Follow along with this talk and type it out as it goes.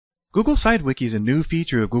Google Sidewiki is a new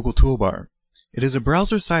feature of Google Toolbar. It is a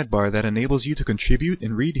browser sidebar that enables you to contribute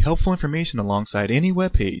and read helpful information alongside any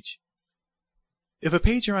web page. If a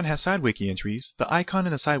page you're on has Sidewiki entries, the icon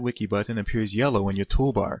in the Sidewiki button appears yellow in your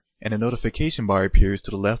toolbar, and a notification bar appears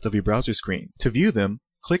to the left of your browser screen. To view them,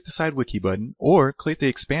 click the Sidewiki button, or click the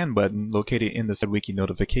Expand button located in the Sidewiki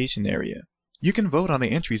notification area. You can vote on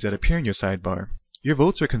the entries that appear in your sidebar. Your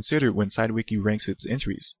votes are considered when Sidewiki ranks its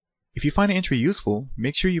entries. If you find an entry useful,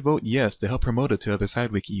 make sure you vote yes to help promote it to other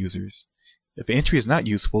Sidewiki users. If the entry is not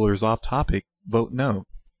useful or is off topic, vote no.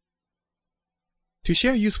 To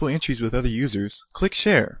share useful entries with other users, click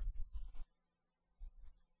Share.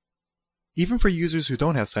 Even for users who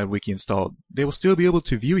don't have Sidewiki installed, they will still be able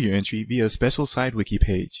to view your entry via a special Sidewiki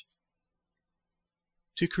page.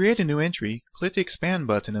 To create a new entry, click the Expand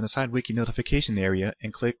button in the Sidewiki notification area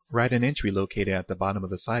and click Write an Entry located at the bottom of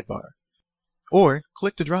the sidebar. Or,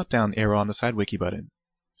 click the drop-down arrow on the Sidewiki button.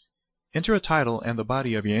 Enter a title and the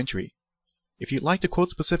body of your entry. If you'd like to quote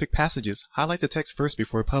specific passages, highlight the text first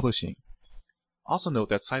before publishing. Also note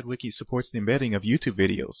that Sidewiki supports the embedding of YouTube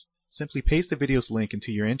videos. Simply paste the video's link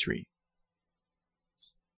into your entry.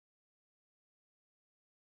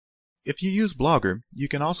 If you use Blogger, you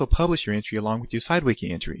can also publish your entry along with your Sidewiki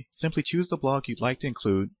entry. Simply choose the blog you'd like to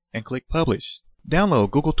include and click Publish. Download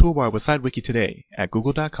Google Toolbar with Sidewiki today at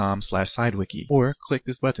google.com/sidewiki or click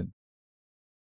this button.